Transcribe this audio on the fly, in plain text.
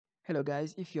Hello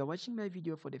guys, if you're watching my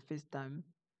video for the first time,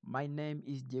 my name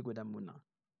is Diego Damuna.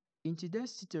 In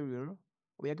today's tutorial,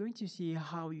 we are going to see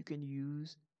how you can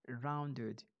use a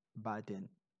rounded button.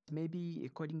 Maybe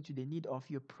according to the need of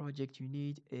your project, you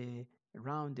need a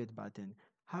rounded button.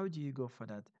 How do you go for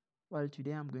that? Well,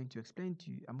 today I'm going to explain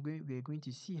to you. We're going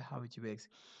to see how it works.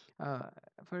 Uh,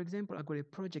 for example, I got a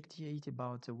project here. It's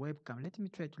about a webcam. Let me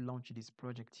try to launch this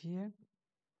project here.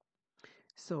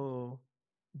 So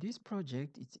this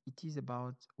project it is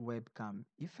about webcam.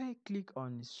 If I click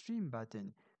on stream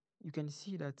button, you can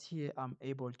see that here I'm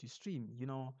able to stream.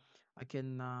 I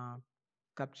can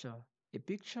capture a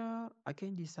picture. I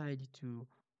can decide to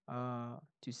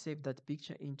save that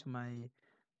picture into my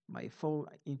phone,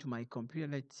 into my computer.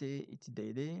 Let's say it's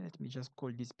Day. Let me just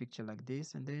call this picture like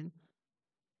this, and then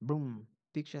boom,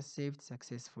 picture saved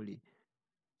successfully.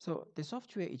 So the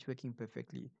software is working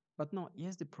perfectly. But now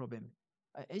here's the problem.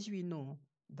 As we know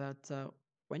that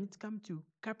when it comes to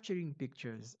capturing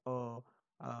pictures or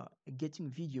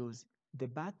getting videos, the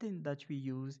button that we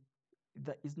use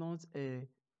that is not a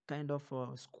kind of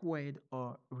a squared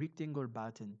or rectangle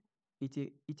button. It's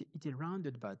a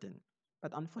rounded button.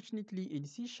 But unfortunately in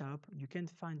C Sharp, you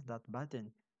can't find that button.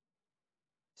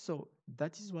 So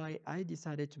that is why I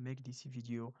decided to make this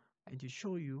video and to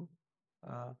show you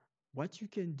uh, what you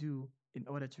can do in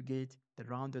order to get the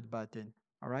rounded button.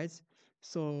 All right.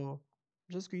 So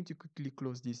I'm just going to quickly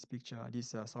close this picture,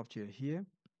 this software here.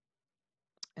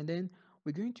 And then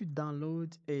we're going to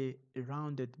download a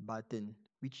rounded button,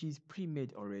 which is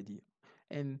pre-made already.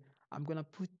 And I'm going to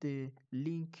put the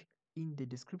link in the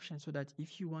description so that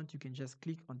if you want, you can just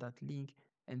click on that link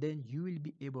and then you will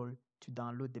be able to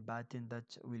download the button that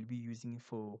we'll be using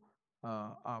for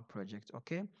our project.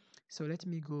 Okay. So let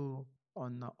me go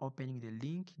on opening the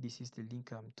link. This is the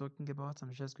link I'm talking about.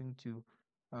 I'm just going to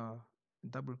uh,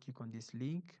 double click on this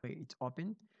link. It's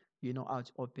open. You know how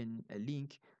to open a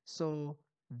link. So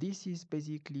this is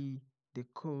basically the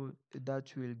code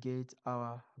that will get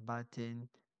our button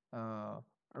uh,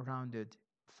 rounded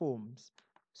forms.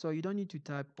 So you don't need to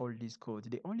type all this code.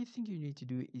 The only thing you need to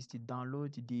do is to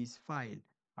download this file.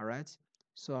 All right.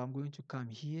 So I'm going to come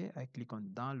here. I click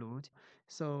on download.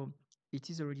 So it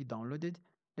is already downloaded.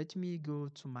 Let me go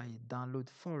to my download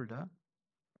folder.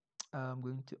 I'm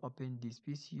going to open this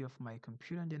PC of my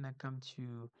computer and then I come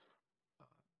to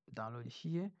download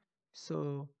here.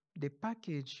 So the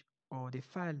package or the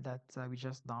file that we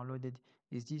just downloaded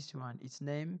is this one. Its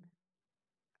name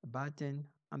button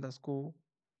underscore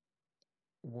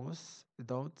was.cs.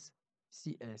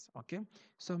 Okay,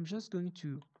 so I'm just going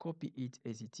to copy it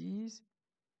as it is.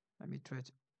 Let me try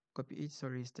to copy it.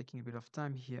 Sorry, it's taking a bit of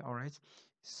time here. All right,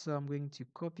 so I'm going to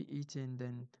copy it and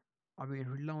then I will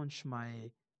relaunch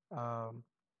um,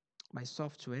 my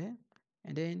software,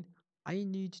 and then I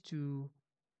need to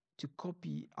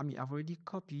copy. I've already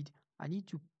copied. I need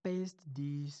to paste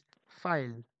this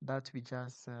file that we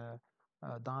just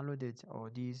downloaded,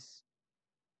 or this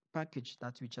package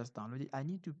that we just downloaded. I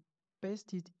need to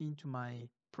paste it into my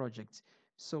project.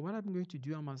 So what I'm going to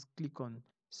do, I must click on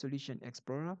Solution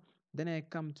Explorer. Then I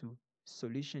come to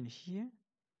Solution here.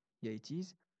 Here it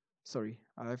is. Sorry,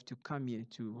 I have to come here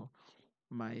to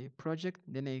my project.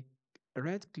 Then I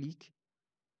right click.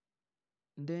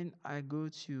 Then I go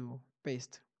to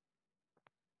Paste.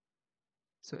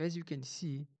 So as you can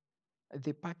see,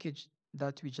 the package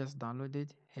that we just downloaded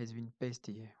has been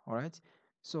pasted here. All right.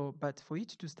 So, but for it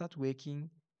to start working,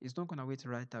 it's not going to wait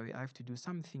right away. I have to do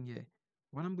something here.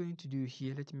 What I'm going to do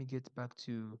here, let me get back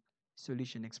to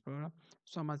Solution Explorer.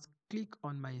 So I must click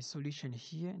on my solution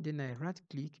here. Then I right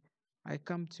click. I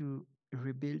come to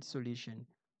Rebuild Solution.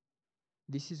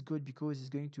 This is good because it's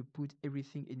going to put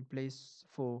everything in place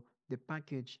for the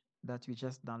package that we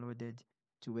just downloaded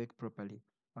to work properly.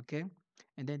 Okay.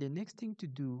 And then the next thing to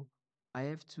do, I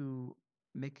have to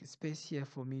make a space here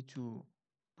for me to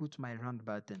put my round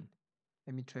button.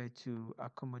 Let me try to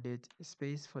accommodate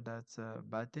space for that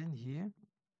button here.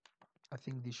 I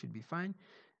think this should be fine.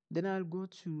 Then I'll go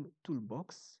to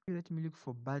Toolbox. Let me look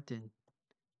for button.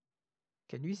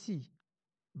 Can you see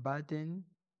button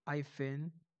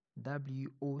hyphen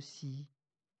WOC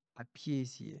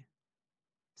appears here?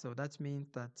 So that means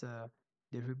that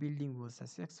the rebuilding was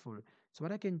successful. So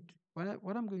what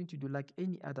I'm going to do, like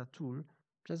any other tool,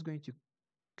 I'm just going to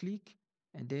click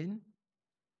and then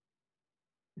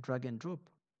drag and drop.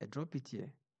 I drop it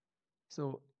here.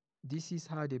 So this is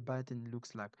how the button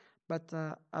looks like. But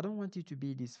I don't want it to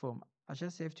be this form. I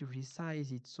just have to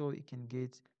resize it so it can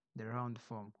get the round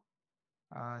form.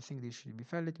 I think this should be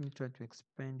fine. Let me try to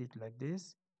expand it like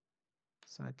this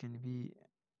so I can be,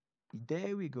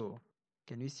 there we go.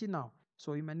 Can you see now?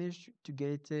 So we managed to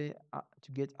get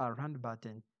a round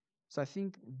button. So I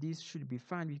think this should be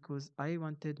fine because I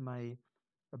wanted my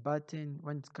button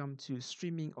when it comes to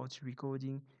streaming or to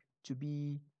recording to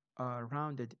be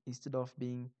rounded instead of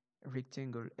being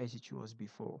rectangle as it was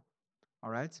before. All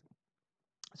right.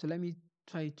 So let me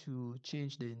try to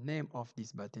change the name of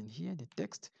this button here, the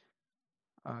text,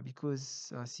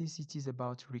 because since it is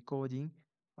about recording,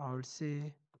 I'll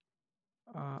say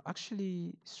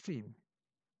actually stream.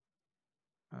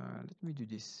 Let me do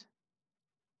this.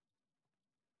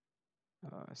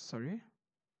 Sorry.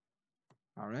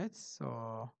 All right.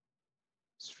 So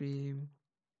stream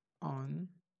on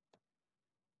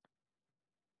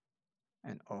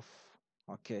and off.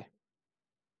 Okay.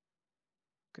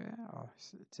 Okay. Oh,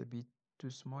 it's a bit too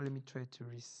small. Let me try to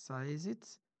resize it.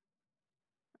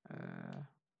 Uh,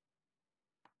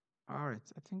 all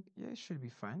right. I think, yeah, it should be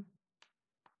fine.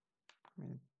 Let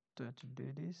me try to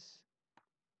do this.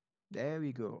 There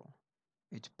we go.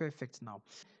 It's perfect now.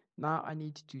 Now I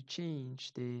need to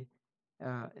change the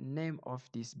name of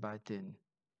this button.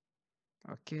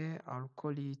 Okay, I'll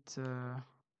call it,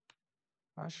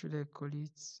 how should I call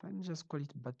it? Let me just call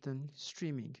it button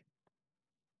streaming.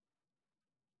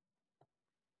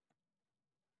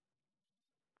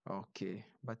 Okay,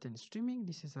 button streaming.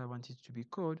 This is how I want it to be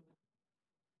called.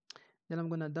 Then I'm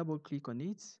gonna double click on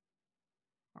it.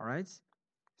 All right.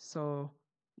 So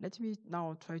let me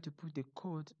now try to put the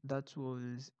code that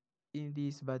was in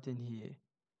this button here.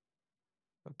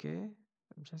 Okay,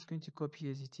 I'm just going to copy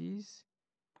as it is.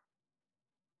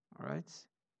 All right.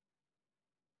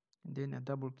 And then I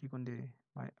double click on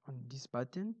on this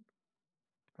button.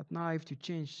 But now I have to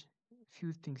change a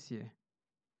few things here.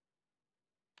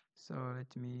 So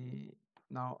let me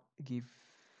now give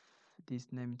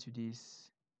this name to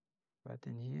this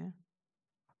button here.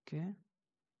 Okay.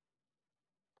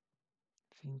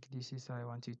 I think this is how I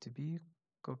want it to be.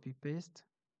 Copy paste.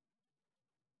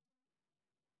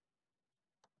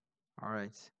 All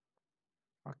right.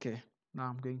 Okay. Now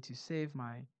I'm going to save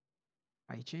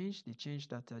the change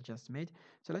that I just made.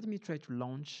 So let me try to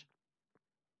launch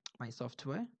my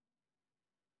software.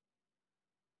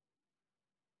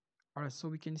 All right. So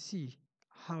we can see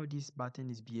how this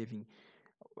button is behaving.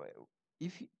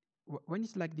 If when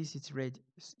it's like this, it's red.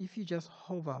 If you just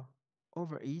hover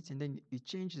over it, and then it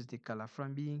changes the color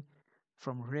from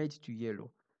red to yellow.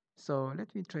 So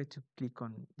let me try to click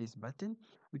on this button.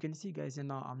 We can see, guys, and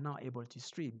now I'm now able to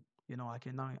stream. I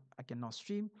can now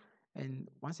stream, and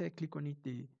once I click on it,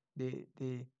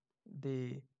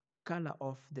 the color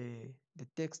of the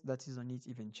text that is on it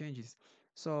even changes.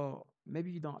 So maybe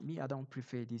you don't me I don't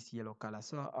prefer this yellow color,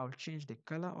 so I'll change the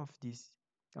color of this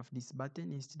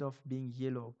button. Instead of being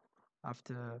yellow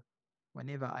after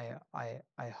whenever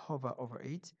I hover over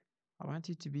it, I want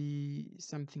it to be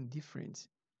something different.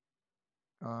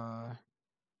 uh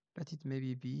Let it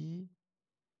maybe be,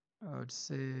 I would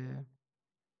say,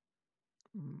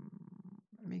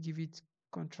 let me give it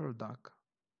control dark.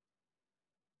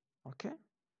 Okay,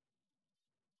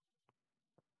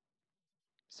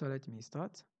 so let me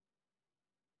start.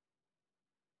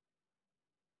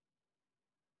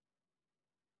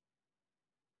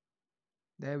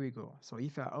 There we go. So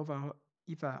if I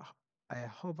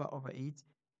hover over it,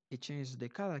 it changes the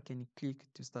color. I can click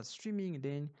to start streaming, and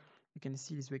then you can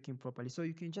see it's working properly. So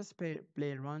you can just play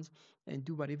around and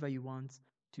do whatever you want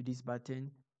to this button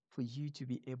for you to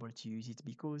be able to use it,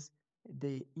 because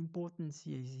the importance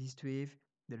here is to have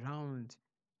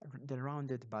the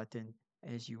rounded button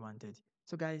as you wanted.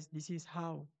 So guys, this is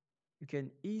how you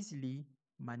can easily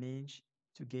manage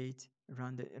to get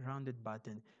rounded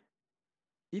button.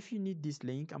 If you need this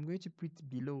link, I'm going to put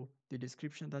below the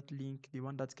description that link, the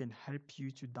one that can help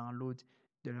you to download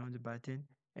the round button,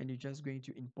 and you're just going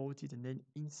to import it and then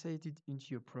insert it into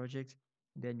your project.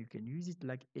 Then you can use it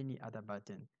like any other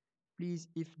button. Please,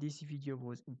 if this video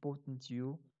was important to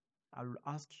you, I will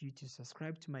ask you to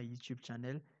subscribe to my YouTube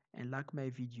channel and like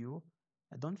my video.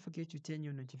 And don't forget to turn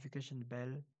your notification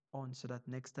bell on so that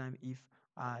next time if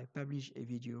I publish a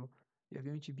video, you're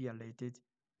going to be alerted,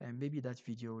 and maybe that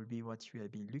video will be what you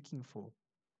have been looking for.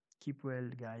 Keep well,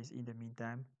 guys. In the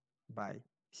meantime, bye.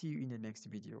 See you in the next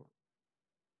video.